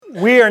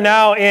We are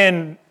now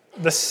in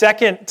the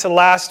second to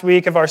last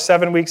week of our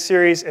 7-week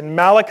series in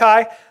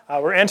Malachi.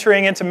 We're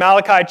entering into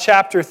Malachi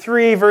chapter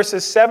 3,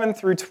 verses 7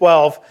 through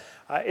 12.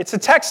 It's a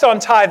text on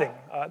tithing,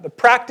 the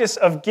practice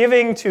of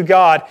giving to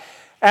God.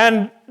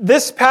 And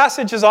this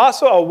passage is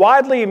also a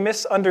widely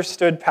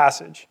misunderstood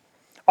passage.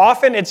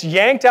 Often it's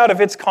yanked out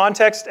of its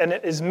context and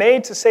it is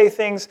made to say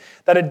things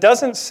that it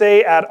doesn't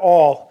say at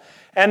all.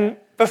 And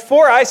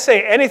before I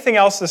say anything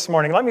else this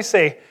morning, let me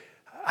say,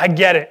 I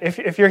get it.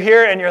 If you're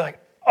here and you're like,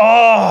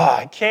 oh,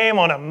 I came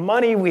on a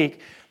money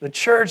week. The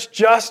church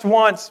just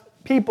wants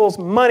people's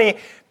money.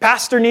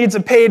 Pastor needs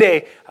a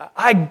payday.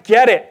 I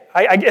get it,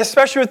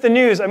 especially with the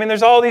news. I mean,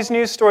 there's all these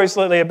news stories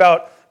lately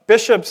about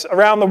bishops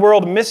around the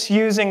world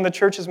misusing the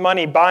church's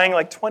money, buying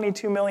like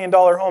 $22 million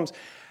homes.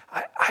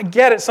 I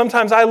get it.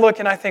 Sometimes I look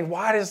and I think,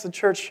 why does the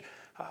church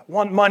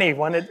want money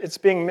when it's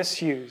being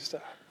misused?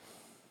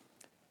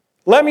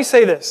 Let me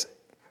say this.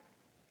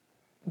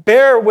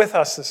 Bear with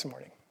us this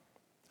morning.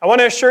 I want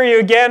to assure you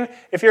again,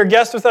 if you're a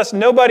guest with us,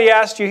 nobody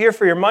asked you here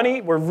for your money.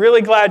 We're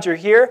really glad you're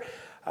here.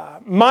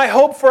 My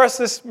hope for us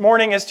this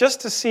morning is just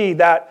to see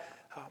that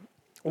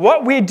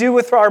what we do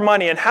with our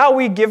money and how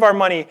we give our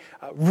money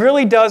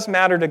really does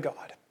matter to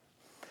God.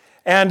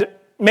 And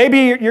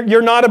maybe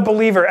you're not a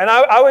believer. And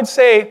I would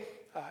say,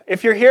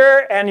 if you're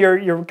here and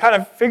you're kind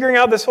of figuring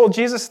out this whole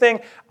Jesus thing,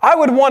 I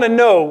would want to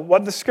know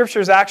what the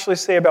scriptures actually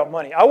say about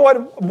money. I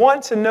would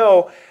want to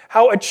know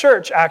how a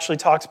church actually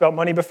talks about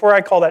money before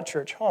I call that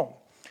church home.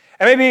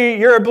 And maybe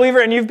you're a believer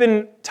and you've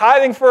been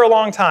tithing for a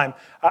long time.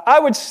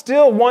 I would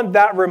still want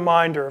that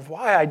reminder of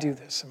why I do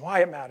this and why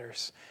it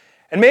matters.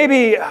 And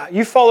maybe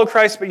you follow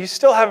Christ, but you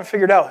still haven't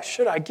figured out,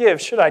 should I give?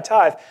 Should I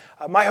tithe?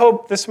 My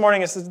hope this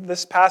morning is that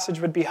this passage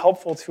would be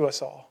helpful to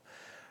us all.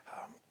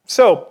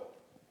 So,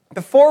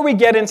 before we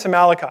get into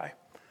Malachi,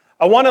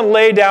 I want to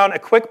lay down a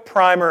quick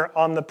primer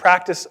on the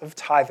practice of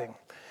tithing.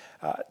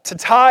 To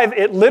tithe,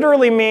 it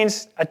literally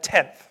means a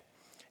tenth.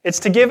 It's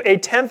to give a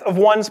tenth of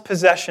one's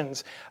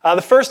possessions.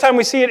 The first time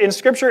we see it in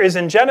Scripture is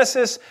in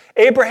Genesis.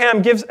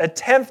 Abraham gives a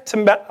tenth to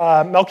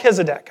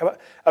Melchizedek,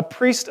 a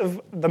priest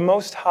of the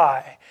Most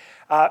High.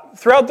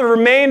 Throughout the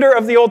remainder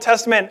of the Old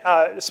Testament,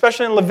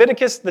 especially in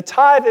Leviticus, the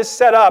tithe is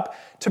set up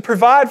to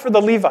provide for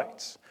the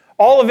Levites.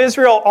 All of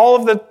Israel, all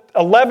of the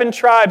 11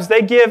 tribes,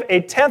 they give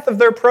a tenth of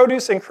their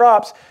produce and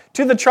crops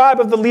to the tribe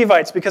of the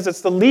Levites because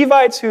it's the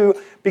Levites who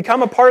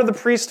become a part of the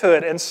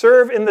priesthood and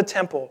serve in the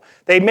temple.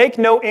 They make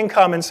no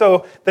income, and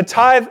so the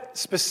tithe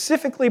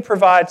specifically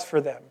provides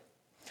for them.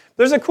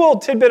 There's a cool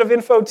tidbit of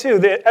info, too,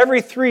 that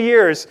every 3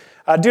 years,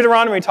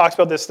 Deuteronomy talks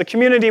about this, the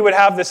community would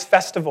have this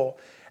festival.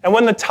 And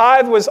when the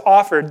tithe was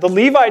offered, the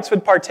Levites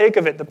would partake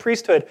of it, the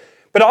priesthood,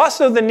 but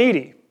also the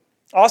needy,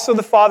 also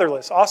the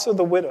fatherless, also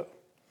the widow.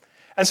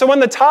 And so when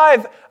the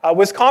tithe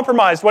was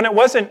compromised, when it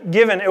wasn't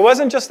given, it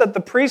wasn't just that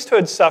the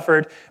priesthood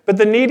suffered, but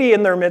the needy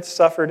in their midst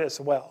suffered as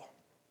well.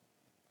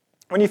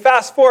 When you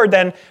fast forward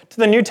then to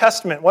the New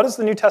Testament, what does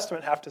the New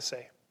Testament have to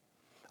say?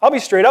 I'll be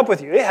straight up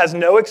with you. It has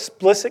no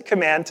explicit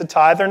command to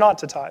tithe or not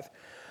to tithe.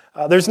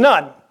 There's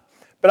none.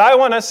 But I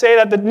want to say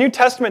that the New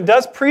Testament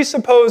does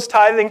presuppose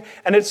tithing,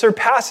 and it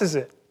surpasses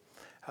it.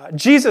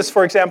 Jesus,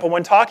 for example,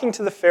 when talking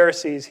to the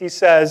Pharisees, he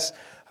says,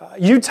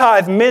 you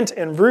tithe mint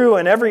and rue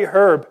and every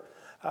herb,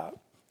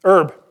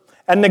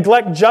 and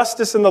neglect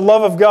justice and the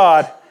love of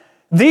God.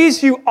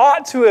 These you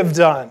ought to have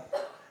done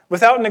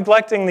without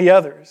neglecting the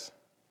others.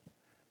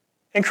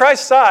 In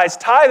Christ's eyes,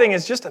 tithing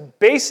is just a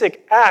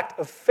basic act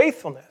of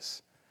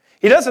faithfulness.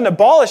 He doesn't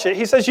abolish it.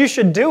 He says you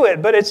should do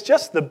it, but it's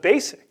just the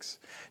basics.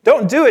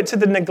 Don't do it to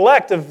the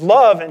neglect of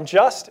love and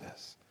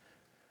justice.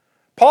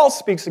 Paul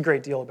speaks a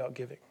great deal about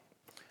giving.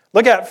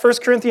 Look at 1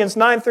 Corinthians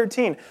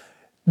 9:13.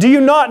 Do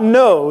you not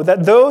know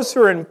that those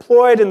who are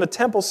employed in the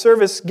temple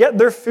service get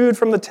their food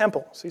from the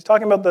temple? So he's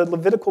talking about the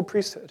Levitical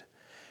priesthood.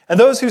 And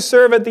those who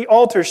serve at the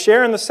altar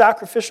share in the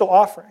sacrificial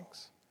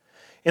offerings.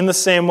 In the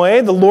same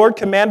way, the Lord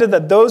commanded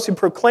that those who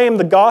proclaim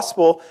the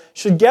gospel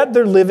should get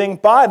their living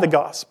by the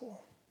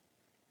gospel.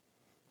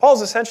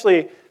 Paul's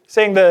essentially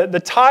saying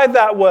the tithe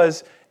that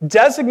was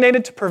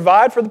designated to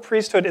provide for the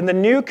priesthood in the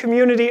new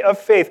community of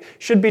faith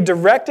should be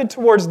directed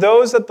towards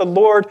those that the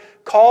Lord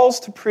calls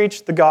to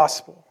preach the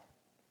gospel.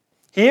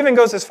 He even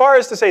goes as far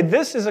as to say,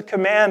 this is a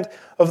command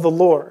of the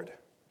Lord.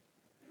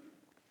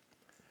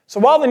 So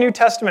while the New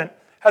Testament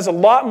has a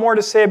lot more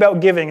to say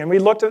about giving, and we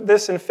looked at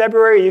this in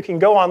February, you can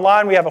go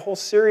online, we have a whole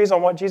series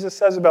on what Jesus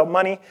says about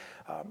money.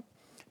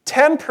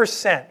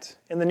 10%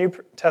 in the New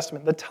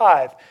Testament, the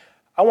tithe,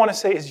 I want to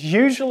say is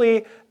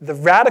usually the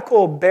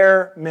radical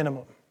bare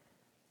minimum.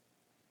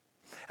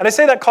 And I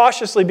say that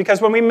cautiously because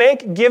when we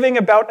make giving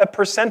about a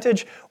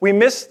percentage, we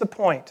miss the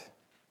point.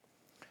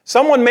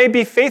 Someone may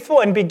be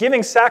faithful and be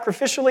giving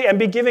sacrificially and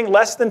be giving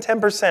less than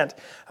 10%.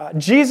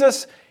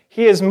 Jesus,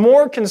 he is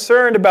more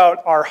concerned about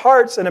our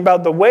hearts and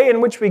about the way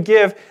in which we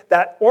give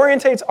that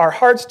orientates our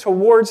hearts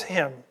towards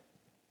him.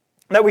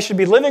 That we should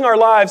be living our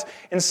lives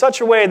in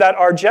such a way that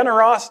our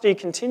generosity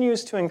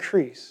continues to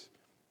increase.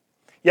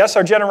 Yes,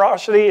 our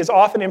generosity is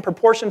often in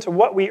proportion to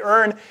what we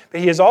earn, but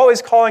he is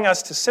always calling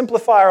us to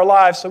simplify our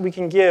lives so we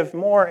can give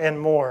more and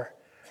more.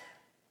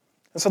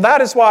 And so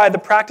that is why the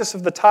practice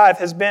of the tithe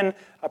has been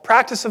a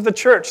practice of the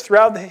church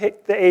throughout the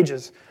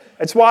ages.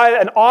 It's why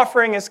an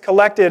offering is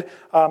collected.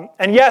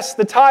 And yes,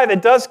 the tithe,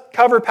 it does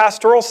cover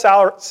pastoral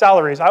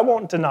salaries. I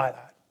won't deny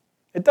that.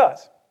 It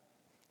does.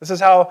 This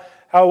is how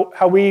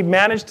we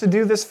manage to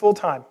do this full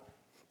time.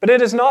 But it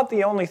is not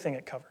the only thing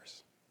it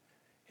covers.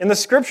 In the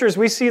scriptures,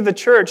 we see the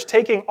church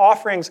taking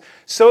offerings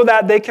so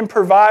that they can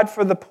provide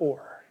for the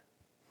poor.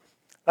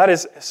 That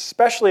is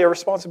especially a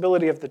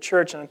responsibility of the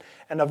church and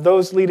of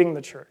those leading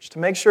the church, to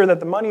make sure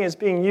that the money is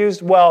being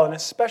used well, and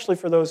especially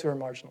for those who are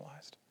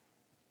marginalized.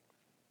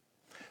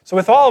 So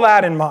with all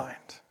that in mind,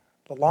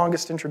 the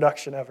longest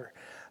introduction ever,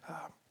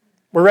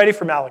 we're ready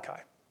for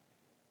Malachi.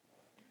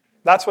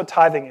 That's what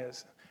tithing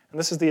is, and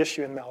this is the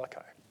issue in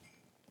Malachi.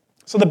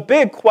 So the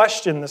big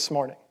question this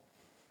morning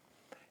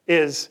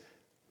is,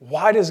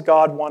 why does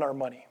God want our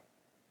money?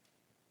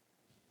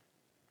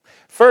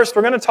 First,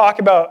 we're going to talk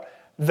about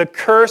the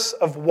curse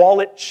of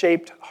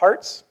wallet-shaped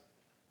hearts.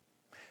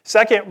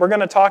 Second, we're going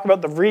to talk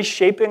about the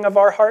reshaping of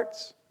our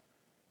hearts.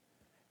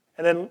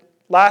 And then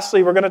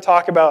lastly, we're going to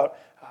talk about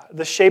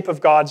the shape of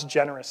God's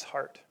generous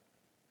heart.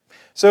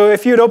 So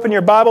if you'd open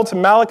your Bible to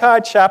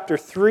Malachi chapter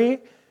 3,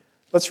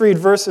 let's read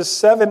verses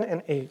 7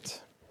 and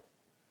 8.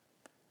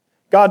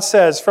 God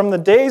says, "From the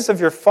days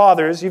of your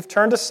fathers you've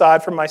turned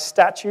aside from my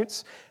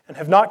statutes and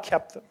have not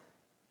kept them.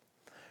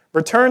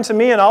 Return to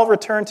me and I'll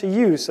return to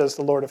you, says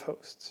the Lord of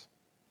hosts.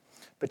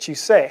 But you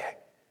say,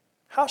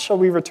 how shall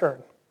we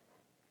return?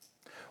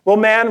 Will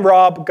man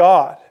rob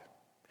God?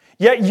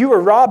 Yet you are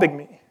robbing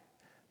me.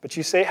 But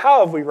you say, how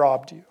have we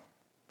robbed you?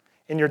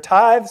 In your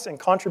tithes and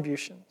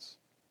contributions."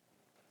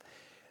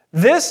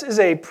 This is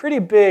a pretty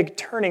big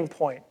turning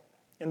point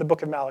in the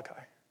book of Malachi.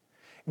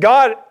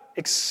 God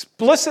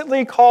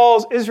explicitly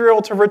calls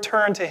Israel to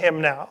return to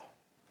him now.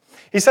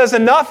 He says,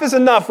 enough is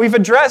enough. We've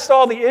addressed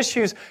all the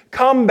issues.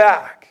 Come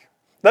back.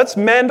 Let's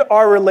mend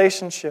our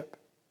relationship.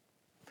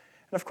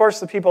 And of course,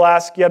 the people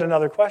ask yet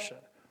another question.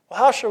 Well,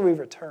 how shall we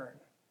return?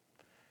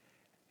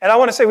 And I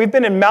want to say we've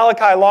been in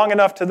Malachi long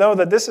enough to know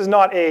that this is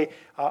not an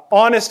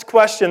honest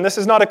question. This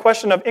is not a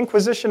question of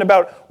inquisition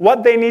about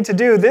what they need to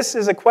do. This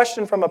is a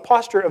question from a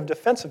posture of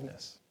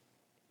defensiveness.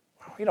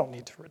 We don't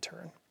need to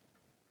return.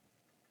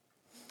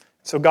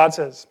 So God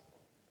says,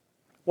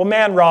 will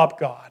man rob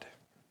God?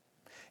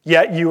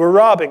 Yet you are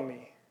robbing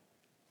me.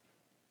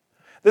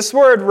 This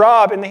word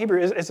rob in the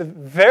Hebrew is a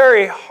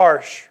very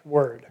harsh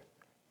word.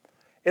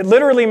 It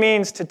literally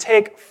means to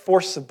take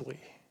forcibly.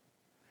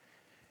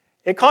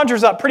 It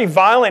conjures up pretty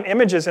violent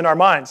images in our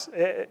minds.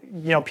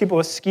 People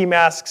with ski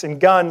masks and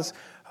guns.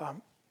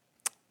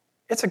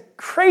 It's a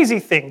crazy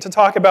thing to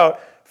talk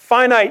about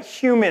finite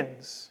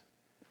humans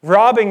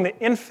robbing the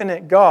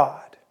infinite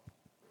God.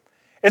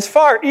 It's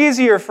far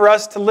easier for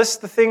us to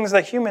list the things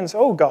that humans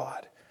owe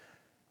God.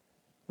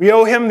 We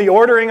owe him the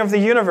ordering of the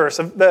universe,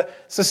 of the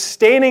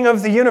sustaining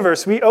of the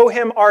universe. We owe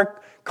him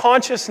our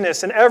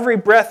consciousness and every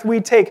breath we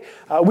take.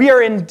 We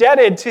are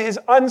indebted to his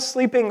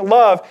unsleeping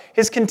love,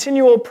 his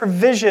continual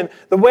provision,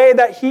 the way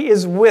that he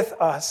is with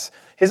us,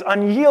 his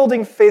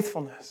unyielding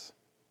faithfulness,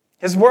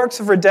 his works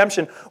of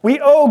redemption. We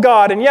owe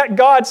God, and yet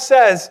God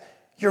says,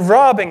 you're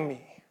robbing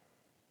me.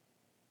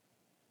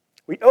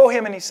 We owe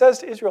him, and he says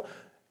to Israel,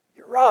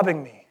 you're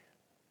robbing me.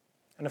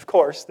 And of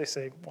course, they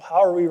say, well,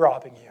 how are we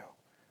robbing you?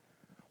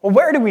 Well,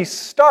 where do we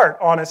start,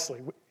 honestly?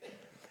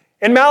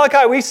 In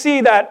Malachi, we see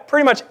that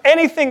pretty much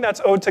anything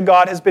that's owed to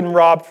God has been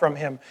robbed from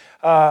him.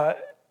 God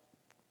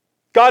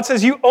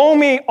says, you owe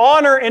me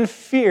honor and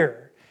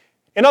fear.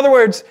 In other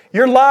words,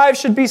 your lives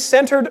should be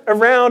centered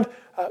around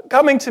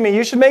coming to me.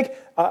 You should make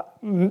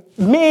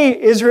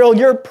me, Israel,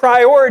 your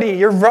priority.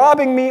 You're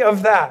robbing me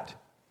of that.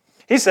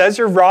 He says,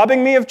 you're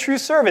robbing me of true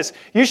service.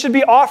 You should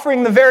be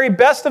offering the very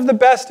best of the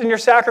best in your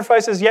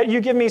sacrifices, yet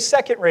you give me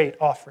second-rate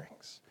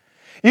offerings.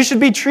 You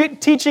should be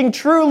teaching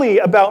truly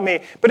about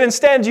me, but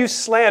instead you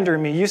slander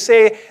me. You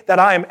say that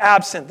I am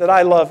absent, that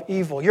I love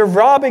evil. You're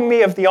robbing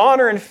me of the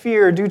honor and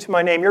fear due to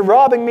my name. You're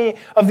robbing me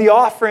of the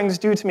offerings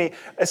due to me.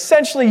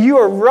 Essentially, you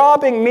are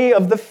robbing me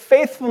of the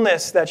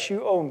faithfulness that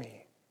you owe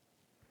me.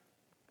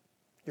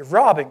 You're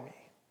robbing me.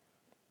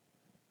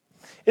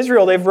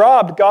 Israel, they've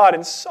robbed God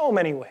in so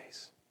many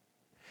ways.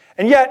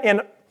 And yet, in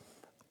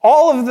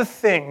all of the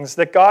things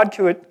that God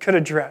could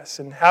address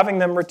in having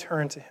them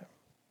return to him,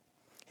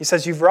 he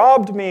says, you've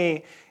robbed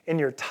me in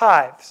your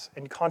tithes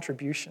and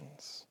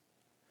contributions.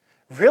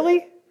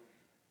 Really?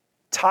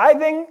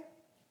 Tithing?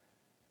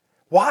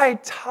 Why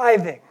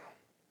tithing?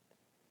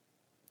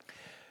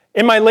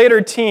 In my later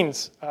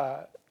teens,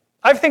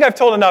 I think I've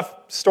told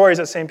enough stories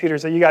at St.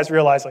 Peter's that you guys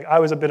realize I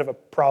was a bit of a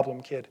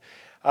problem kid.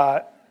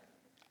 I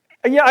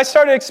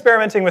started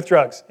experimenting with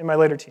drugs in my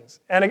later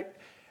teens. And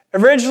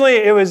originally,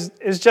 it was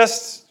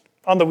just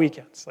on the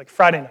weekends, like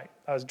Friday night,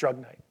 that was drug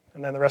night.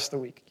 And then the rest of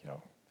the week,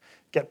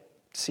 get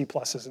C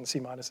pluses and C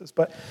minuses.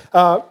 But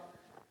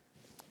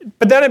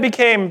then it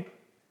became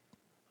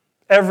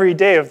every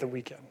day of the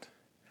weekend.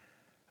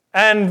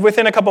 And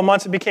within a couple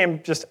months, it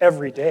became just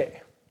every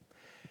day.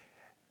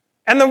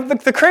 And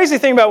the crazy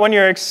thing about when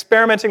you're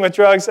experimenting with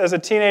drugs as a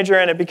teenager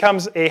and it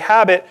becomes a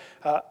habit,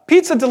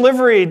 pizza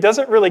delivery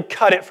doesn't really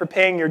cut it for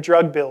paying your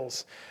drug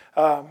bills.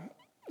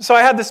 So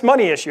I had this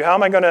money issue. How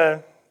am I going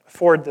to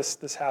afford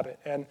this habit?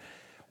 And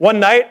one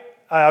night,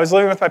 I was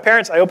living with my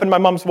parents. I opened my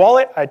mom's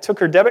wallet. I took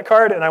her debit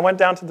card, and I went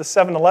down to the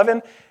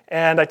 7-Eleven,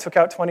 and I took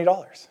out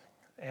 $20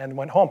 and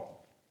went home.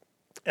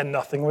 And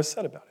nothing was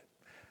said about it.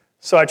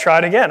 So I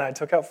tried again. I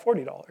took out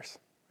 $40,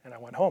 and I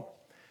went home.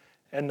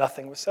 And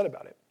nothing was said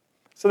about it.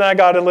 So then I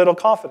got a little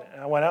confident,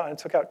 and I went out and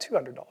took out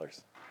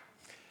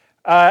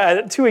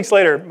 $200. 2 weeks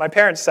later, my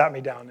parents sat me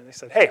down, and they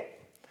said, hey,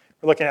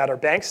 we're looking at our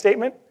bank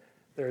statement.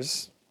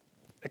 There's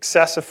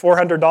excess of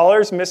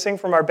 $400 missing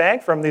from our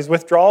bank from these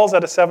withdrawals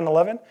at a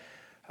 7-Eleven.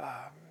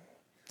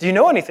 Do you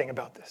know anything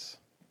about this?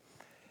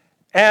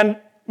 And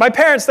my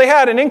parents, they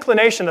had an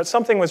inclination that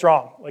something was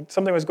wrong, like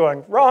something was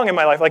going wrong in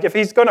my life. Like if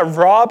he's going to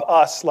rob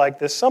us like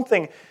this,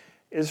 something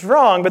is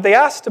wrong. But they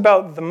asked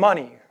about the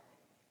money.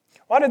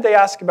 Why did they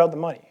ask about the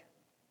money?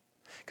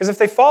 Because if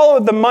they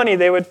followed the money,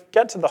 they would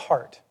get to the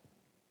heart.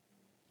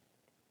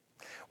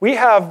 We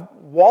have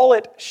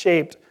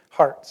wallet-shaped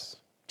hearts.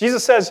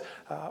 Jesus says,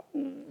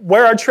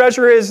 where our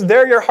treasure is,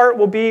 there your heart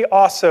will be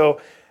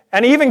also.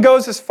 And he even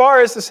goes as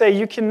far as to say,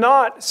 you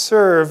cannot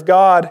serve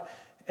God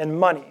and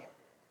money.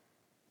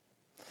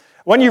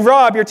 When you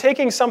rob, you're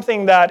taking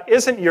something that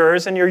isn't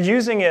yours and you're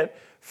using it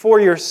for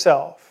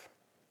yourself.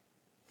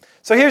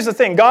 So here's the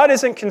thing. God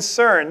isn't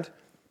concerned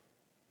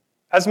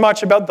as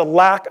much about the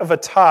lack of a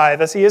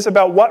tithe as he is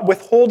about what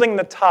withholding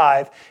the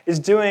tithe is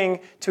doing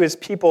to his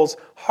people's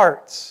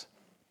hearts.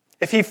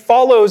 If he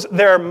follows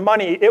their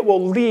money, it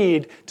will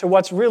lead to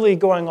what's really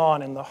going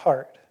on in the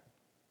heart.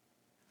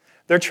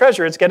 Their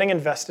treasure is getting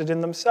invested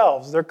in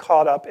themselves. They're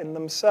caught up in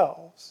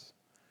themselves.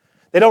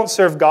 They don't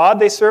serve God,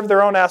 they serve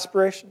their own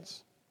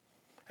aspirations.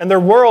 And their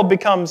world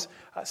becomes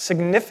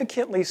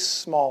significantly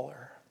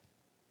smaller.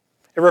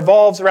 It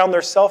revolves around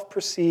their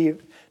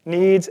self-perceived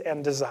needs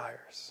and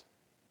desires.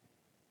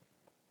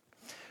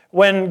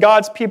 When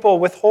God's people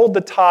withhold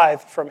the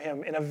tithe from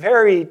him in a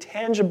very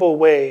tangible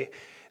way,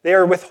 they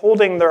are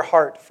withholding their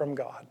heart from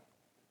God.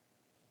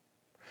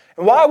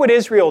 And why would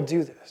Israel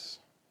do this?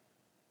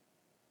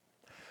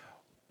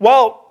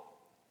 Well,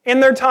 in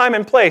their time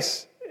and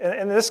place,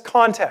 in this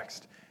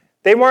context,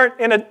 they weren't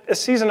in a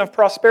season of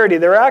prosperity.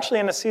 They were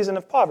actually in a season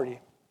of poverty.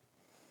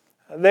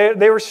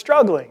 They were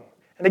struggling.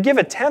 And to give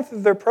a tenth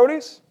of their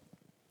produce,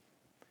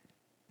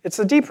 it's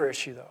a deeper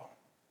issue, though.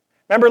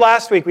 Remember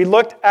last week, we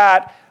looked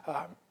at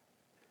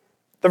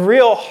the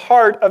real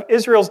heart of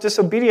Israel's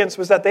disobedience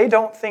was that they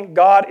don't think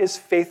God is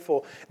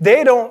faithful.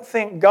 They don't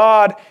think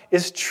God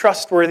is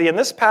trustworthy. And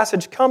this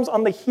passage comes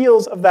on the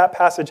heels of that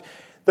passage.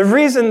 The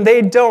reason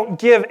they don't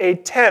give a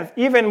tenth,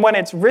 even when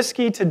it's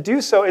risky to do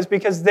so, is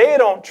because they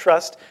don't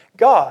trust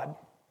God.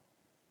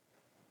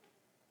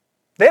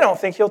 They don't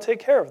think he'll take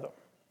care of them.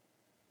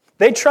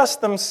 They trust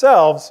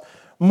themselves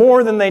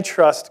more than they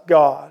trust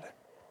God.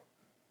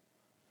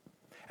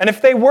 And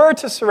if they were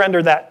to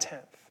surrender that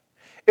tenth,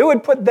 it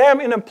would put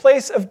them in a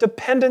place of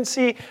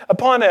dependency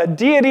upon a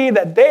deity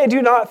that they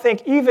do not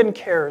think even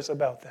cares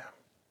about them.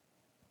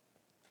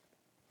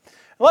 And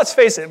let's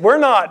face it, we're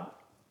not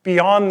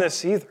beyond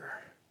this either.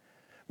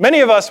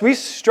 Many of us, we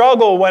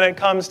struggle when it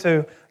comes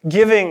to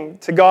giving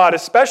to God,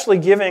 especially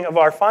giving of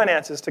our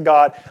finances to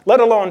God, let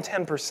alone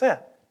 10%.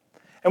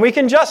 And we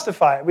can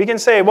justify it. We can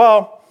say,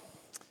 well,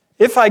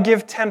 if I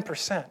give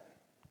 10%,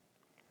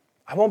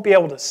 I won't be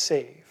able to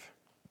save.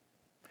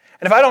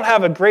 And if I don't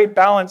have a great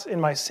balance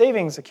in my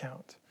savings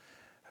account,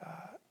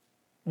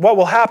 what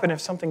will happen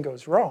if something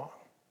goes wrong?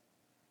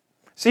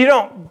 So you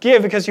don't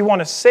give because you want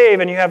to save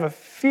and you have a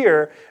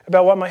fear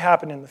about what might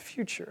happen in the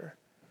future.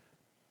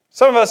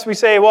 Some of us, we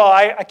say, well,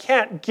 I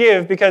can't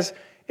give because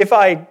if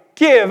I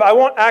give, I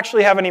won't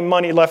actually have any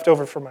money left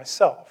over for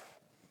myself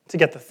to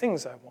get the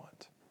things I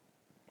want.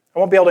 I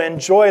won't be able to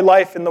enjoy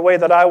life in the way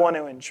that I want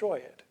to enjoy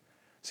it.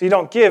 So you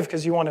don't give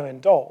because you want to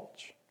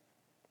indulge.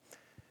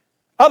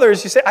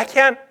 Others, you say,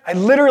 I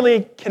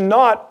literally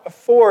cannot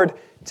afford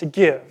to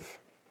give.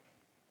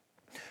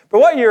 But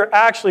what you're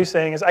actually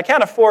saying is, I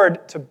can't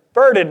afford to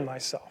burden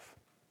myself.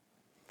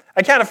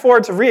 I can't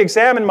afford to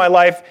re-examine my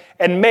life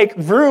and make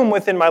room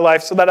within my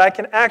life so that I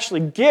can actually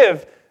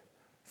give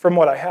from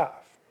what I have.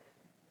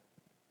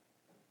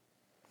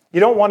 You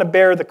don't want to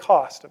bear the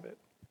cost of it,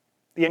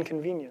 the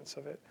inconvenience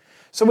of it.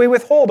 So we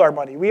withhold our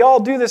money. We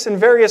all do this in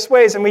various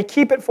ways, and we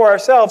keep it for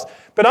ourselves.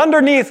 But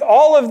underneath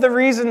all of the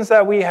reasons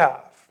that we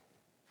have,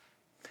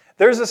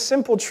 there's a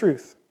simple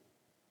truth.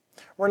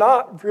 We're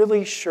not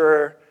really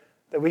sure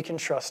that we can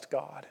trust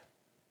God.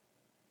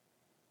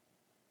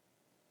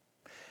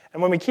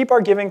 And when we keep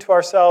our giving to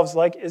ourselves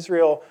like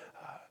Israel,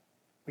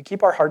 we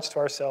keep our hearts to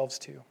ourselves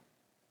too.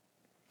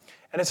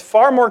 And it's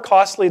far more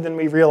costly than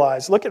we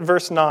realize. Look at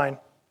verse 9.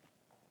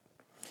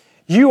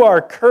 You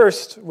are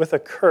cursed with a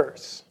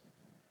curse.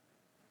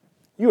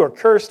 You are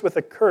cursed with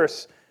a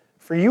curse,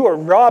 for you are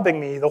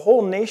robbing me, the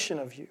whole nation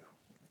of you.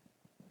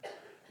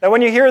 Now,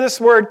 when you hear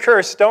this word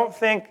curse, don't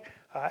think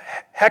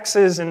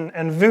hexes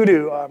and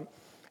voodoo.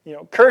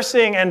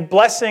 Cursing and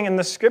blessing in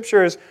the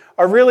scriptures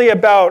are really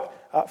about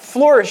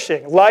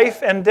flourishing,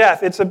 life and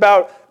death. It's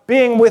about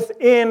being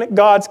within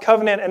God's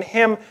covenant and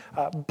Him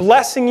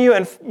blessing you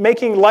and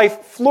making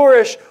life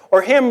flourish,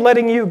 or Him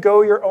letting you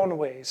go your own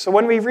ways. So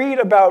when we read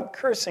about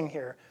cursing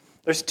here,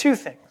 there's two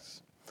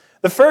things.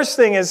 The first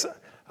thing is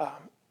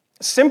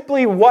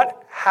simply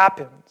what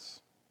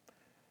happens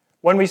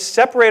when we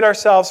separate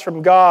ourselves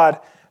from God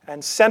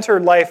and center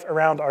life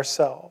around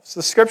ourselves.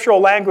 The scriptural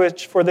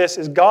language for this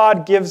is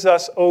God gives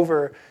us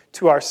over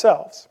to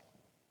ourselves.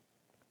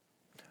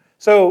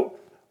 So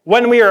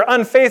when we are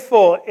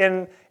unfaithful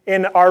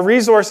in our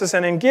resources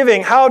and in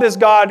giving, how does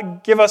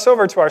God give us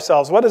over to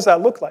ourselves? What does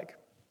that look like?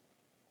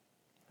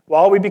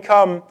 Well, we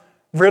become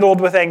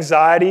riddled with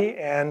anxiety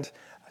and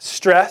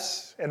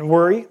stress and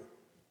worry.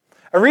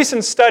 A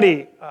recent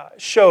study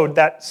showed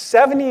that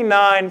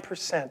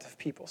 79% of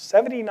people,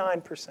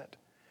 79%,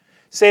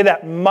 say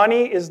that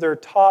money is their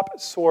top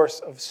source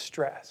of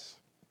stress.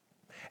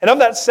 And of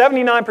that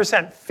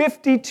 79%,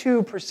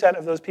 52%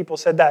 of those people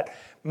said that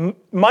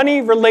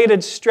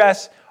money-related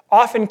stress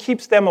often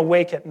keeps them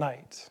awake at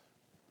night.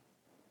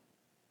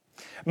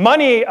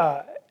 Money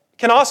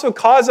can also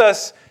cause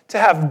us to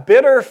have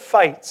bitter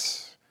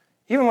fights,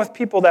 even with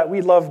people that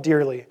we love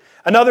dearly.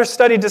 Another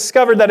study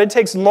discovered that it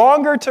takes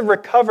longer to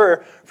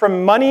recover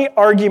from money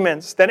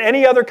arguments than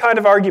any other kind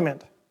of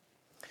argument.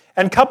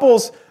 And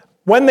couples,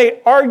 when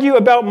they argue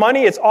about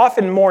money, it's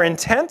often more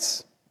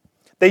intense.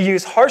 They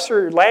use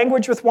harsher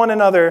language with one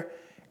another,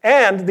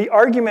 and the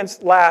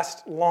arguments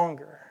last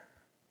longer.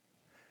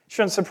 It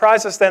shouldn't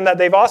surprise us then that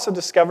they've also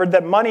discovered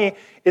that money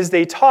is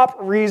the top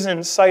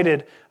reason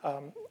cited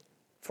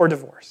for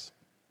divorce.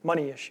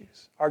 Money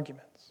issues,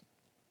 arguments.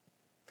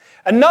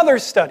 Another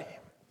study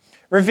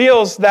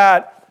reveals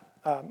that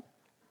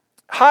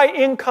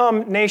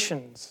high-income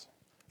nations,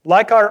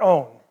 like our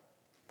own,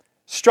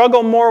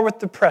 struggle more with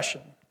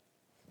depression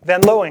than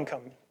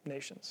low-income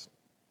nations.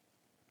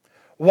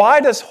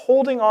 Why does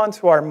holding on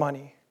to our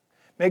money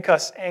make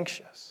us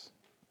anxious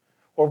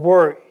or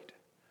worried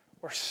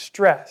or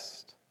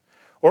stressed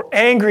or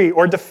angry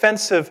or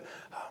defensive?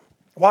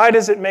 Why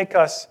does it make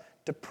us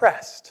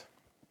depressed?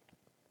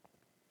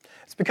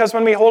 It's because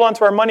when we hold on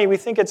to our money, we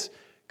think it's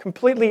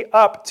completely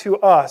up to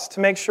us to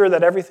make sure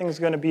that everything's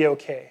going to be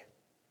okay.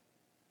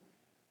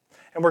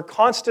 And we're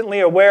constantly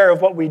aware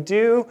of what we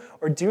do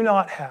or do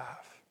not have.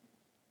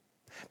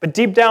 But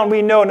deep down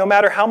we know no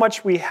matter how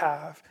much we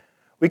have,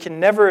 we can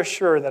never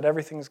assure that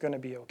everything's going to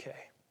be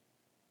okay.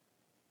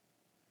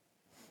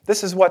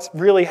 This is what's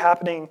really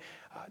happening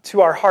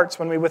to our hearts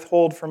when we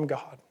withhold from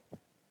God.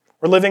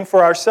 We're living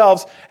for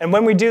ourselves, and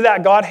when we do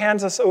that, God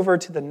hands us over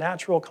to the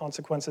natural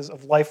consequences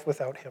of life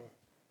without Him.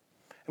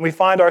 And we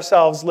find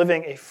ourselves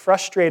living a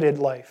frustrated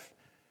life,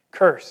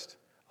 cursed,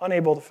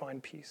 unable to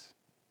find peace.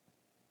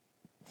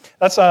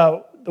 That's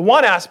the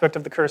one aspect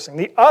of the cursing.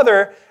 The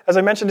other, as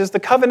I mentioned, is the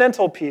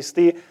covenantal piece,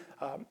 the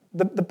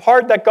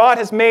part that God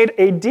has made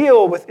a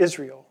deal with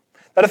Israel.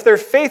 That if they're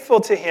faithful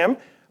to Him,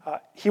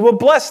 He will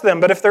bless them.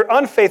 But if they're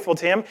unfaithful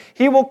to Him,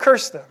 He will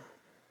curse them.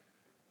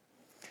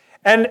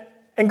 And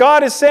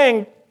God is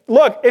saying,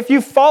 look, if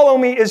you follow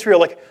me,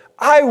 Israel,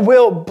 I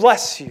will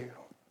bless you.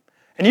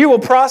 And you will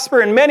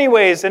prosper in many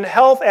ways, in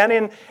health and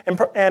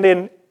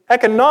in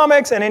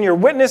economics and in your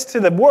witness to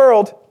the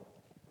world.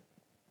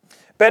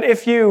 But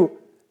if you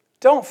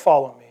don't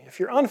follow me, if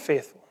you're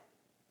unfaithful,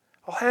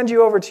 I'll hand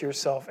you over to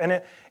yourself.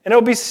 And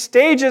it'll be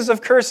stages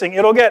of cursing.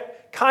 It'll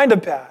get kind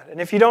of bad.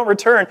 And if you don't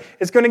return,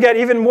 it's going to get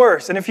even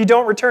worse. And if you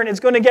don't return, it's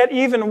going to get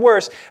even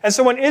worse. And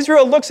so when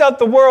Israel looks out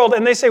the world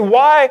and they say,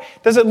 why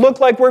does it look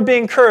like we're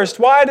being cursed?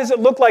 Why does it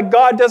look like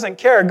God doesn't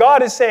care?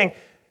 God is saying,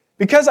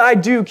 because I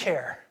do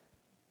care.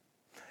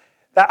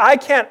 That I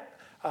can't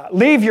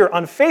leave your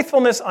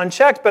unfaithfulness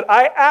unchecked, but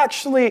I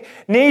actually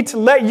need to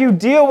let you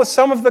deal with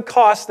some of the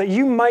costs that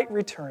you might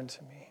return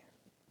to me.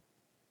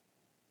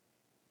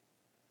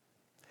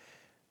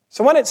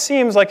 So when it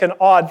seems like an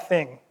odd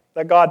thing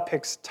that God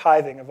picks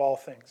tithing of all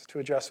things to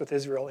address with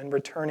Israel in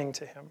returning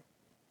to Him,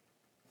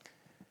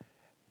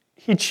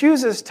 He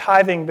chooses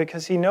tithing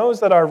because He knows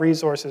that our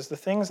resources, the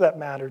things that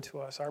matter to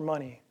us, our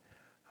money,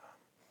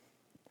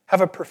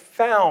 have a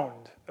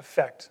profound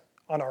effect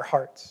on our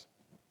hearts.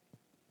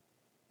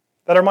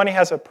 That our money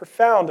has a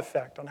profound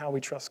effect on how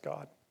we trust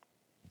God.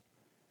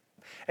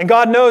 And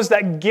God knows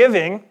that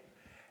giving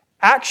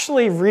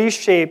actually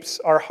reshapes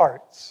our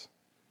hearts.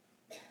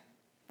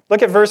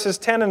 Look at verses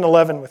 10 and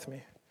 11 with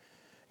me.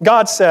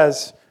 God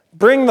says,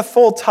 "Bring the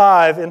full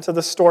tithe into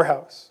the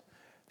storehouse,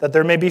 that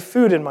there may be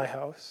food in my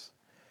house,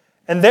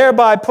 and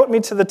thereby put me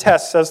to the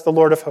test, says the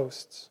Lord of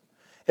hosts.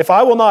 If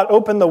I will not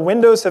open the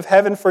windows of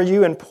heaven for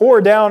you and pour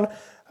down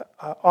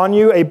on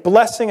you a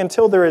blessing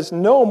until there is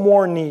no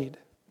more need,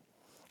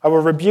 I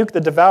will rebuke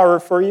the devourer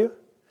for you,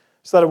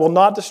 so that it will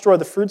not destroy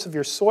the fruits of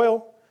your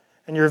soil,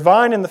 and your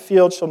vine in the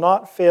field shall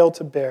not fail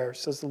to bear,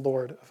 says the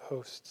Lord of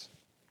hosts."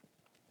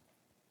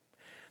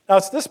 Now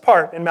it's this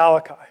part in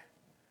Malachi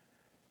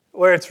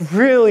where it's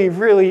really,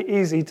 really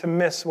easy to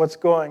miss what's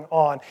going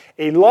on.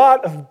 A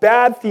lot of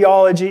bad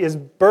theology is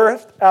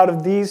birthed out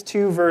of these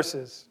two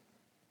verses.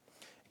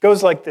 It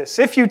goes like this.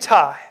 If you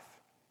tithe,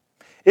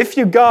 if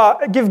you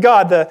give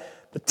God the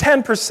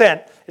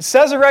 10%, it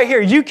says it right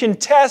here, you can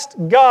test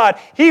God.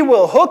 He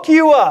will hook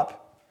you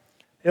up.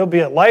 It'll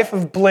be a life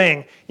of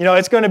bling.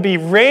 It's going to be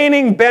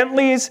raining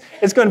Bentleys.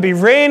 It's going to be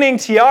raining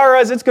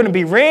tiaras. It's going to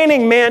be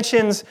raining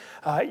mansions.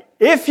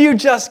 If you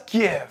just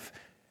give,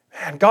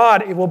 man,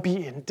 God will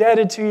be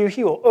indebted to you.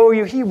 He will owe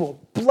you. He will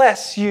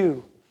bless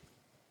you.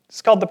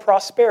 It's called the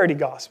prosperity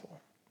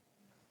gospel.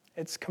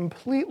 It's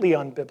completely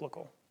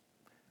unbiblical.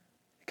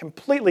 It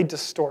completely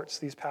distorts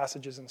these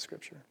passages in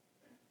Scripture.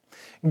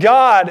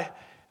 God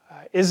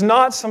is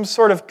not some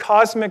sort of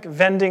cosmic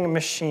vending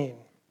machine.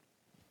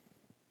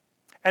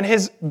 And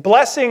his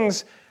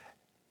blessings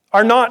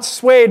are not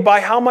swayed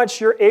by how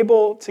much you're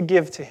able to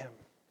give to him.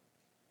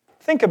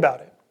 Think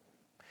about it.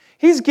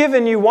 He's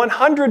given you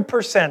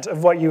 100%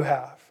 of what you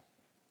have.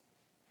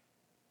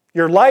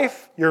 Your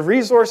life, your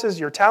resources,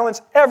 your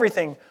talents,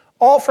 everything,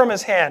 all from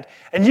his hand.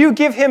 And you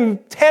give him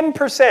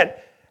 10%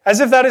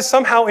 as if that is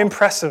somehow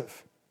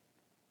impressive.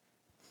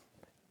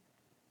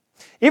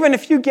 Even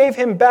if you gave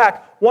him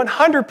back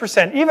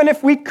 100%, even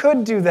if we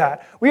could do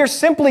that, we are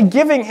simply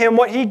giving him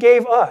what he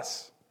gave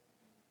us.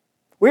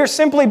 We are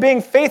simply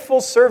being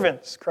faithful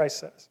servants, Christ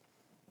says.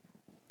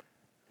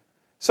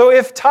 So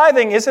if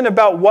tithing isn't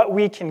about what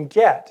we can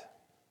get,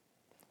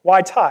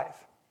 why tithe?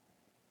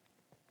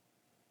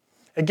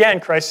 Again,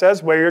 Christ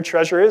says, where your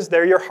treasure is,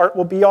 there your heart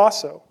will be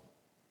also.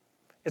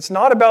 It's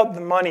not about the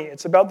money,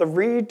 it's about the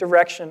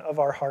redirection of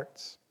our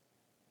hearts.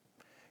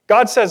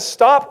 God says,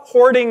 stop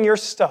hoarding your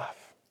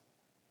stuff.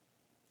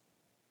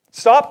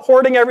 Stop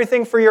hoarding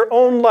everything for your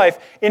own life.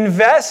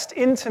 Invest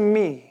into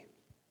me.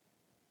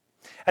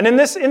 And in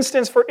this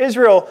instance for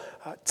Israel,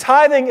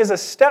 tithing is a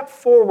step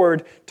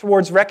forward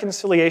towards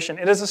reconciliation.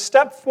 It is a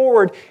step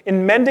forward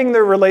in mending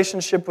their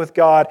relationship with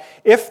God.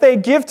 If they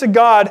give to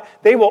God,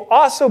 they will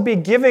also be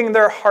giving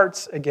their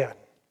hearts again.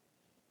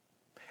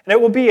 And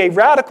it will be a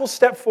radical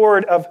step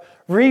forward of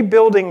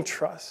rebuilding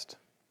trust,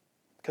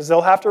 because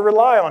they'll have to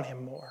rely on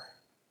him more.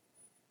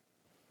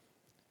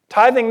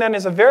 Tithing then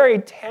is a very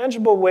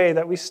tangible way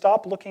that we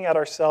stop looking at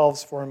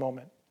ourselves for a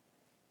moment.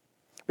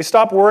 We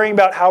stop worrying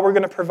about how we're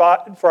going to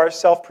provide for our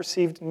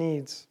self-perceived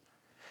needs.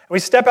 And we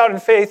step out in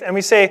faith and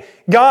we say,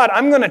 God,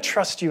 I'm going to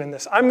trust you in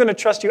this. I'm going to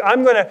trust you.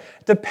 I'm going to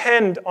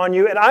depend on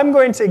you. And I'm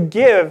going to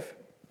give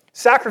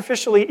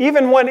sacrificially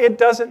even when it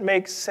doesn't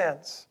make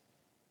sense.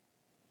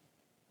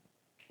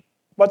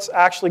 What's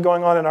actually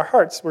going on in our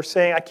hearts? We're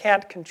saying, I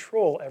can't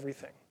control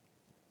everything.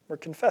 We're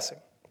confessing.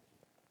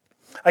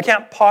 I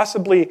can't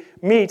possibly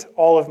meet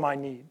all of my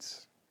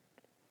needs.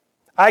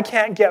 I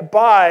can't get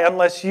by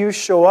unless you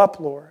show up,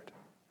 Lord.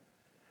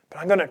 But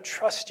I'm going to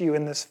trust you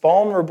in this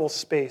vulnerable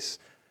space,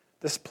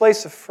 this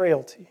place of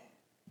frailty.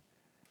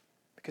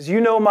 Because you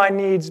know my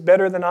needs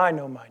better than I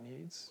know my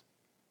needs.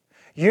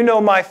 You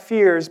know my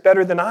fears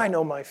better than I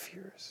know my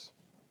fears.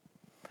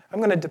 I'm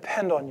going to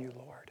depend on you,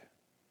 Lord.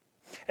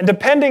 And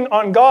depending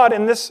on God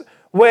in this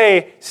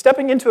way,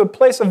 stepping into a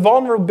place of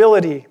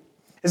vulnerability,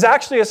 is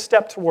actually a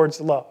step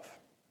towards love.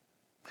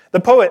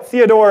 The poet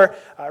Theodor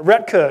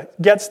Retke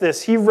gets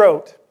this. He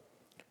wrote,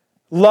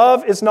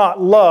 "Love is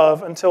not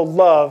love until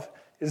love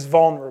is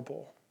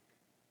vulnerable.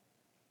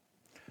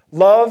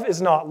 Love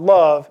is not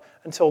love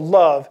until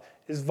love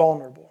is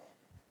vulnerable."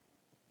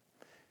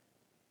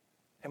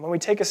 And when we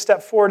take a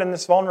step forward in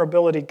this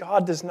vulnerability,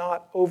 God does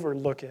not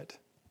overlook it,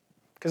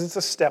 because it's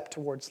a step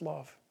towards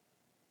love.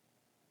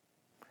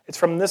 It's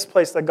from this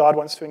place that God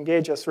wants to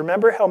engage us.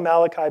 Remember how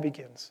Malachi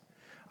begins.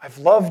 I've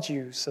loved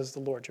you, says the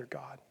Lord your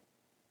God.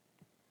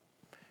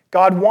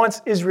 God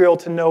wants Israel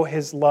to know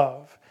his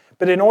love.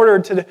 But in order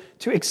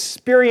to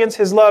experience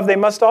his love, they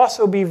must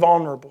also be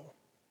vulnerable.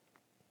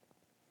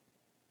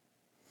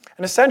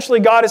 And essentially,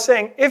 God is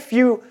saying, if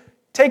you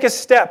take a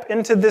step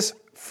into this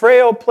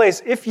frail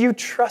place, if you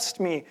trust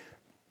me,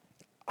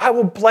 I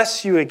will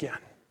bless you again.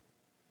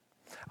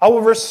 I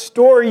will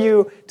restore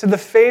you to the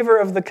favor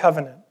of the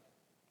covenant.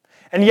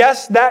 And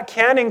yes, that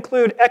can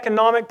include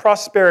economic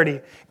prosperity.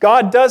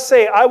 God does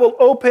say, I will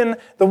open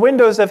the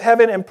windows of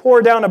heaven and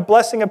pour down a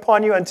blessing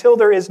upon you until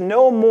there is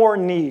no more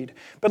need.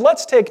 But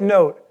let's take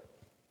note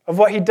of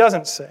what he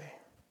doesn't say.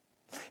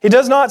 He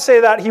does not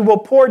say that he will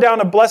pour down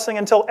a blessing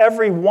until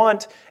every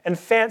want and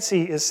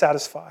fancy is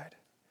satisfied.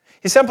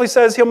 He simply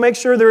says he'll make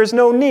sure there is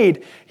no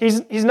need.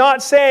 He's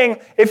not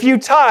saying if you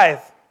tithe,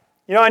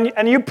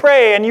 and you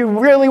pray and you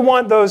really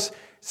want those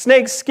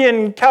snake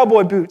skin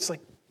cowboy boots, like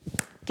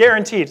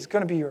guaranteed, it's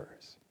going to be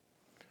yours.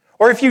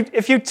 Or if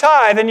you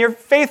tithe and you're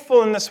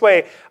faithful in this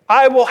way,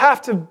 I will have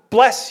to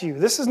bless you.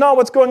 This is not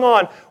what's going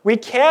on. We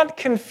can't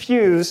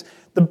confuse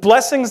the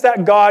blessings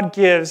that God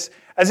gives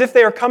as if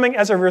they are coming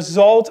as a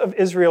result of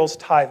Israel's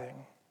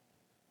tithing.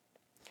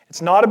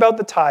 It's not about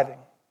the tithing.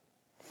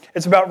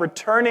 It's about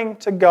returning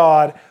to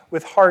God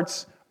with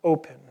hearts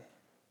open.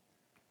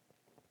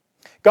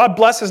 God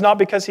blesses not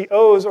because he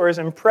owes or is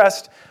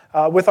impressed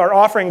with our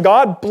offering.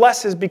 God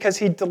blesses because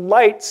he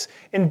delights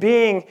in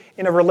being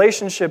in a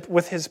relationship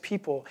with his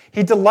people.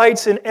 He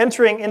delights in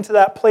entering into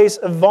that place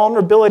of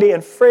vulnerability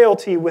and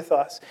frailty with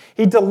us.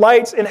 He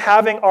delights in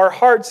having our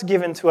hearts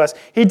given to us.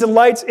 He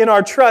delights in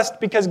our trust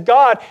because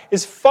God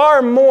is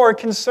far more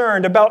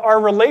concerned about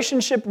our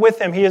relationship with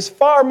him. He is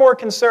far more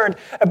concerned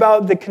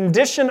about the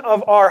condition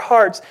of our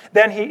hearts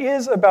than he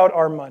is about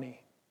our money.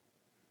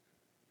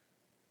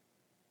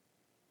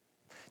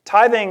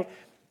 Tithing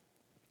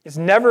is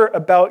never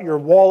about your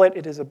wallet.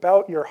 It is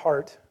about your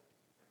heart.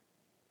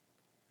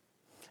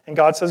 And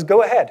God says,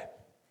 go ahead.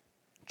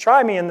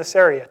 Try me in this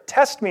area.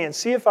 Test me and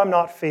see if I'm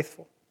not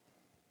faithful.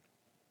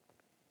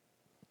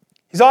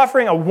 He's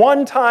offering a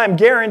one-time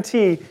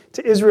guarantee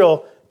to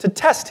Israel to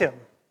test him.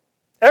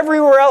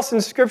 Everywhere else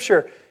in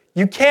Scripture,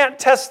 you can't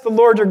test the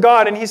Lord your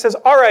God. And he says,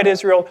 all right,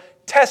 Israel,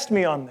 test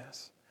me on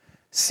this.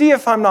 See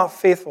if I'm not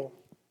faithful.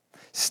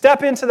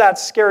 Step into that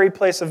scary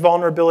place of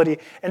vulnerability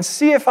and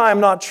see if I am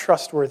not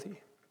trustworthy.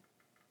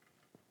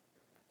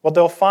 What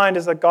they'll find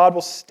is that God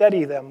will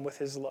steady them with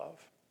his love,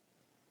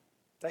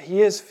 that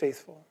he is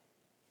faithful,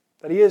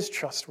 that he is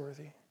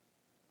trustworthy.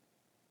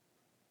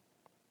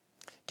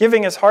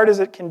 Giving, as hard as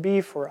it can be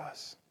for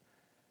us,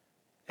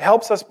 it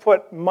helps us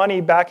put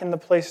money back in the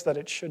place that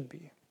it should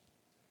be.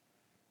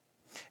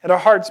 And our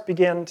hearts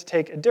begin to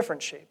take a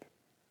different shape.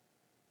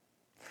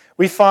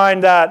 We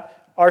find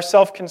that our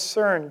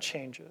self-concern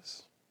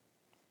changes,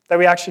 that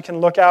we actually can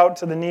look out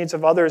to the needs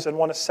of others and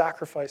want to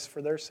sacrifice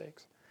for their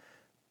sakes.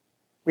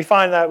 We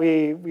find that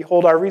we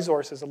hold our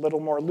resources a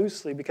little more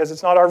loosely because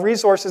it's not our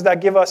resources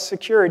that give us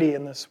security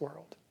in this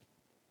world.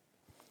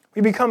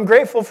 We become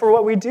grateful for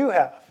what we do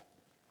have.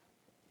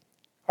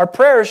 Our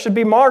prayers should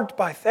be marked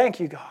by,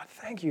 thank you, God,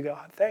 thank you,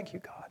 God, thank you,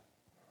 God.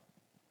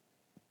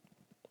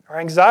 Our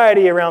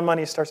anxiety around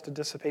money starts to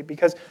dissipate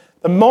because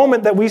the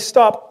moment that we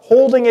stop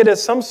holding it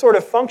as some sort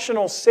of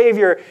functional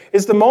savior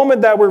is the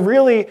moment that we're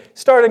really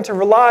starting to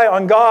rely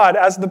on God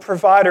as the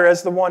provider,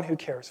 as the one who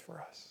cares for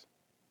us.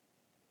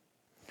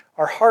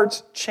 Our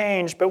hearts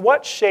change, but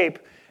what shape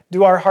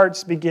do our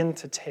hearts begin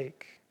to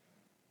take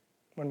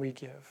when we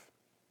give?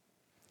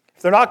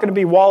 If they're not going to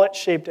be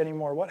wallet-shaped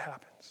anymore, what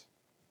happens?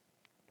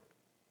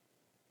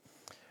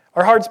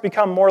 Our hearts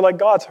become more like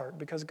God's heart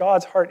because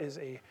God's heart is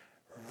a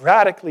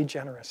radically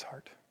generous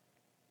heart.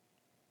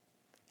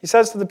 He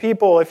says to the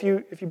people, if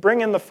you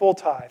bring in the full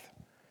tithe,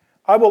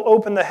 I will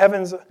open the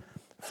heavens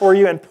for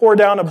you and pour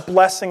down a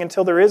blessing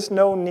until there is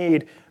no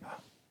need.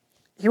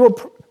 He will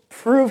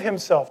prove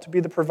himself to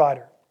be the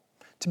provider,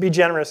 to be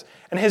generous,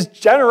 and his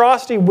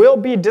generosity will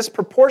be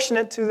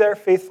disproportionate to their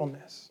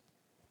faithfulness.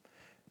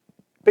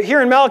 But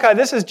here in Malachi,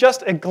 this is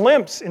just a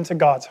glimpse into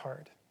God's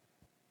heart.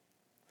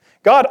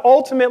 God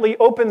ultimately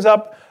opens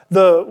up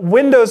the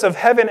windows of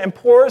heaven and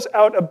pours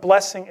out a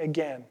blessing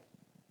again.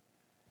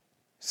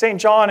 St.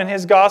 John in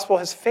his gospel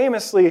has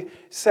famously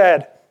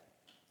said,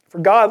 "For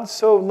God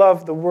so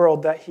loved the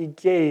world that he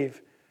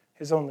gave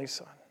his only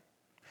Son."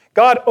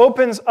 God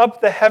opens up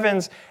the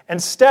heavens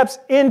and steps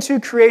into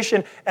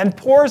creation and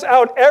pours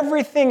out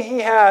everything he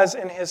has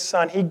in his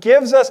Son. He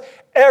gives us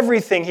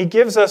everything. He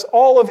gives us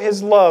all of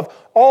his love,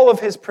 all of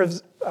his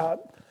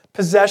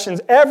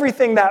possessions,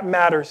 everything that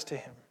matters to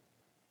him.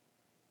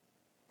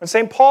 When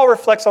St. Paul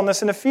reflects on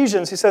this in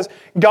Ephesians, he says,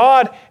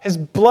 God has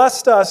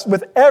blessed us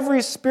with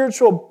every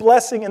spiritual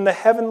blessing in the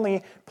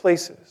heavenly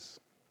places.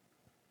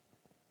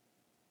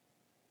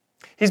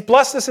 He's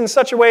blessed us in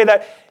such a way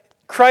that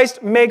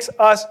Christ makes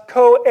us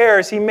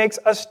co-heirs. He makes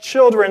us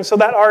children so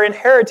that our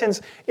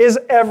inheritance is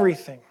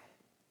everything.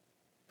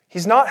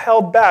 He's not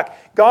held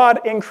back.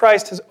 God in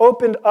Christ has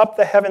opened up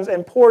the heavens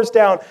and pours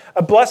down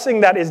a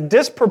blessing that is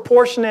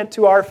disproportionate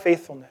to our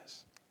faithfulness.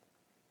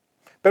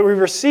 But we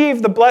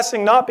receive the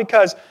blessing not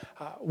because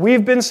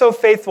we've been so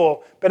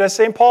faithful, but as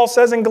St. Paul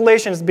says in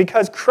Galatians,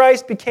 because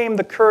Christ became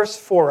the curse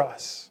for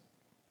us,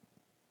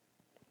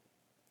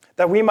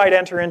 that we might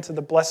enter into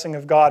the blessing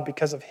of God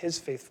because of his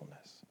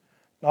faithfulness,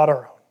 not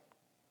our own.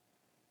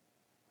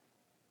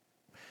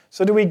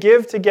 So do we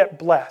give to get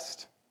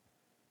blessed?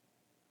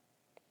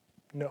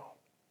 No.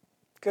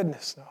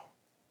 Goodness, no.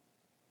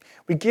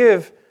 We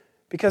give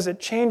because it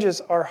changes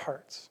our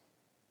hearts.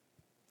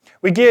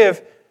 We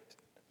give,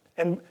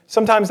 and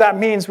sometimes that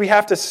means we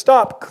have to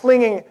stop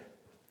clinging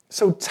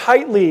so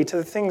tightly to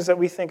the things that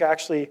we think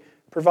actually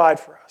provide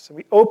for us. And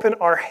we open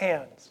our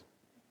hands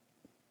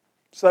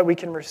so that we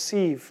can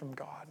receive from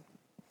God,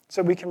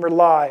 so we can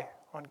rely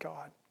on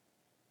God.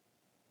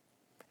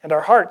 And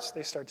our hearts,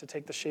 they start to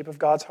take the shape of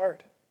God's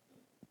heart.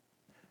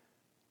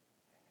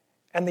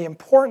 And the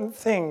important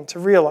thing to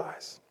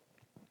realize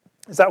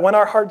is that when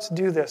our hearts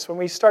do this, when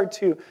we start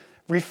to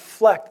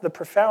reflect the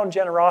profound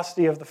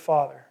generosity of the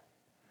Father,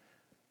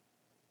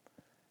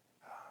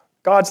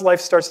 God's life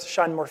starts to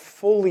shine more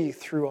fully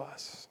through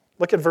us.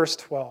 Look at verse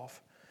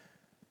 12.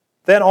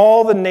 Then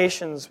all the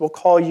nations will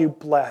call you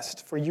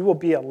blessed, for you will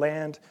be a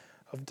land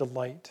of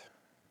delight.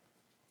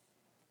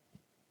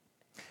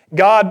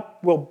 God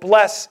will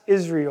bless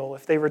Israel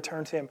if they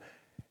return to him.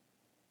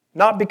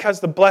 Not because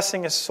the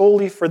blessing is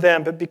solely for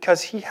them, but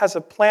because he has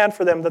a plan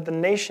for them that the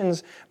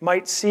nations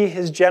might see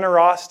his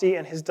generosity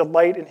and his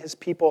delight in his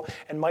people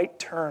and might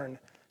turn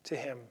to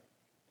him.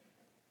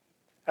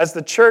 As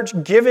the church,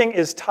 giving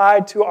is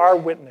tied to our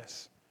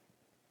witness.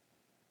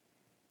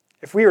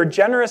 If we are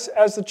generous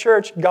as the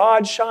church,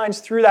 God shines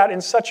through that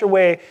in such a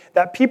way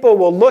that people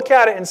will look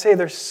at it and say,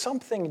 there's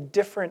something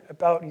different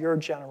about your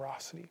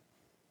generosity.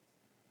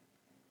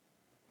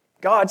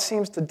 God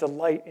seems to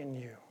delight in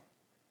you.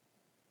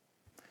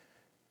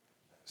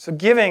 So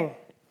giving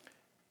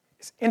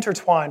is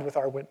intertwined with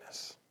our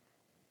witness.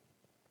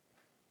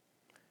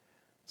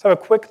 So a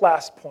quick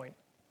last point.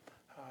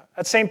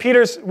 At St.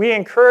 Peter's, we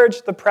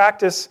encourage the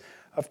practice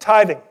of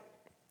tithing.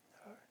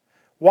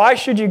 Why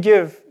should you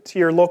give to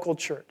your local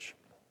church?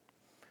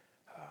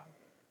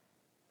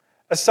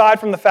 Aside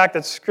from the fact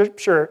that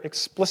Scripture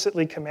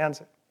explicitly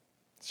commands it.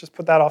 Let's just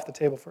put that off the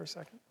table for a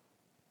second.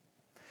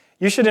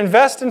 You should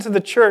invest into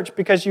the church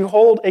because you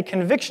hold a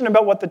conviction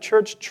about what the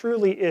church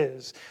truly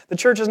is. The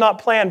church is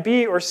not plan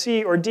B or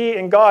C or D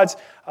in God's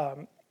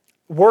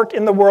work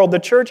in the world. The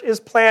church is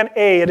plan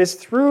A. It is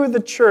through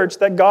the church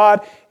that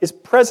God is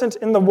present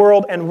in the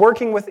world and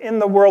working within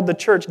the world. The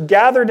church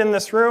gathered in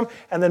this room,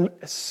 and then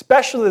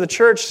especially the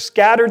church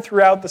scattered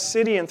throughout the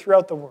city and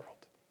throughout the world.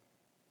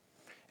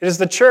 It is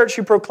the church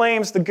who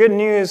proclaims the good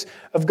news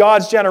of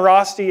God's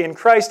generosity in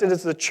Christ. It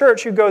is the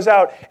church who goes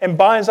out and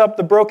binds up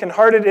the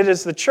brokenhearted. It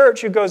is the church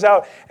who goes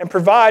out and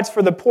provides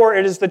for the poor.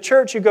 It is the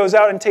church who goes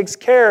out and takes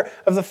care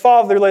of the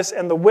fatherless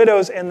and the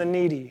widows and the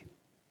needy.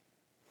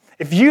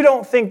 If you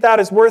don't think that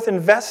is worth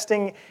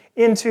investing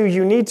into,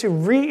 you need to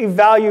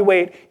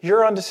reevaluate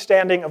your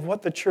understanding of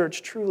what the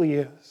church truly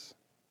is.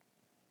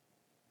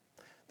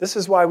 This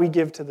is why we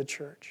give to the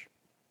church.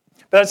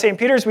 But at St.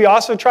 Peter's, we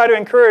also try to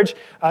encourage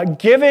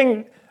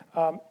giving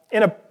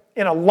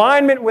in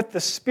alignment with the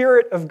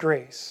Spirit of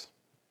grace.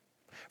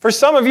 For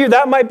some of you,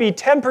 that might be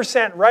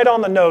 10% right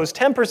on the nose.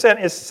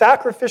 10% is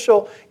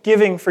sacrificial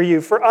giving for you.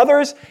 For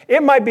others,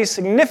 it might be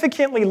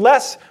significantly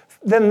less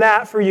than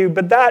that for you,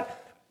 but that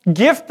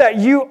gift that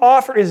you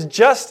offer is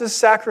just as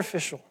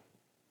sacrificial.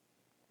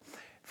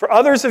 For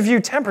others of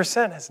you,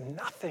 10% is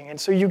nothing, and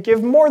so you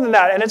give more than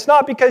that. And it's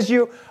not because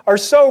you are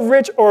so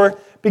rich or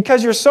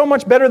because you're so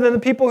much better than the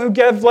people who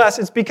give less.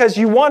 It's because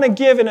you want to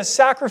give in a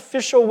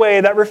sacrificial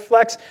way that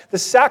reflects the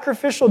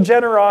sacrificial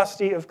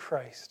generosity of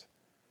Christ.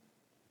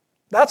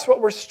 That's what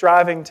we're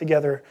striving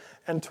together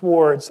and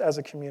towards as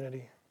a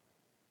community.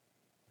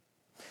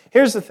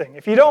 Here's the thing.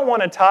 If you don't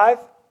want to tithe,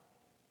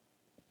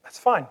 that's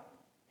fine.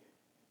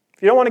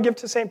 If you don't want to give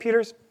to St.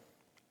 Peter's,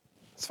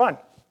 it's fine.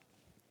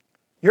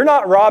 You're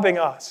not robbing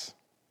us.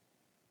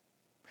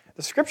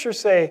 The Scriptures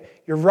say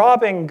you're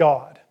robbing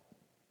God.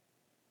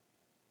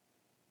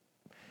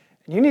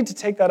 And you need to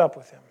take that up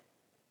with Him.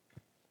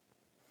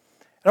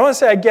 And I want to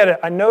say I get it.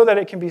 I know that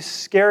it can be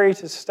scary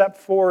to step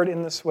forward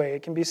in this way.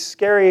 It can be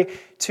scary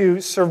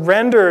to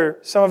surrender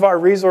some of our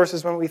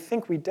resources when we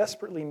think we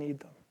desperately need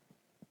them.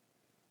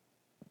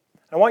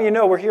 I want you to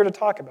know we're here to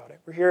talk about it.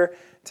 We're here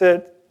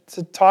to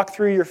talk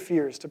through your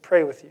fears, to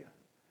pray with you.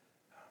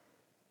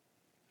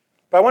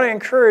 But I want to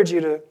encourage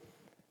you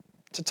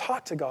to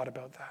talk to God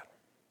about that.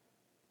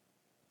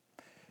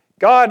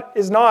 God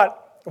is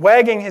not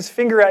wagging His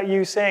finger at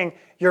you saying,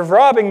 you're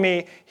robbing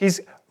me. He's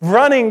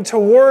running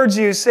towards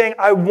you saying,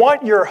 I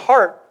want your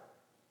heart.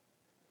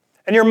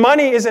 And your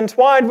money is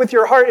entwined with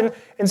your heart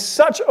in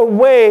such a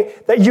way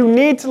that you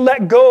need to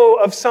let go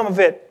of some of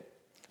it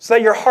so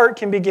that your heart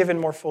can be given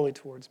more fully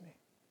towards me.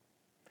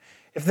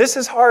 If this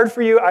is hard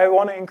for you, I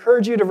want to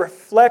encourage you to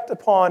reflect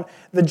upon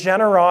the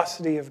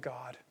generosity of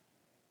God.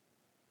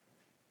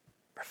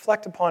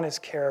 Reflect upon His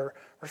care.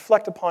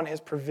 Reflect upon His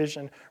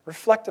provision.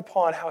 Reflect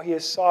upon how He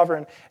is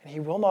sovereign and He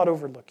will not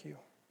overlook you.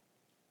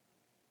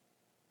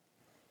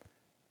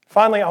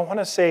 Finally, I want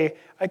to say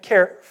I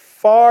care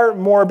far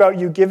more about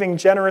you giving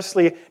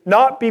generously,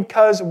 not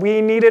because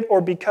we need it or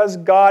because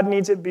God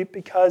needs it, but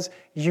because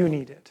you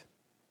need it.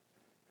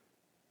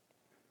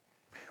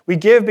 We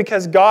give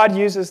because God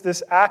uses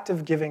this act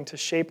of giving to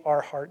shape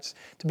our hearts,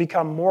 to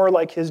become more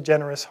like His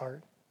generous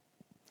heart.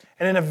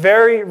 And in a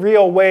very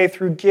real way,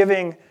 through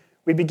giving,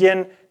 we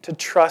begin to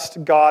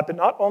trust God. But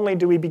not only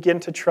do we begin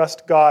to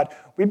trust God,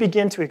 we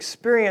begin to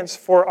experience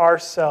for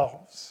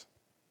ourselves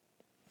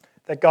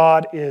that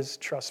God is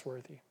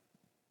trustworthy.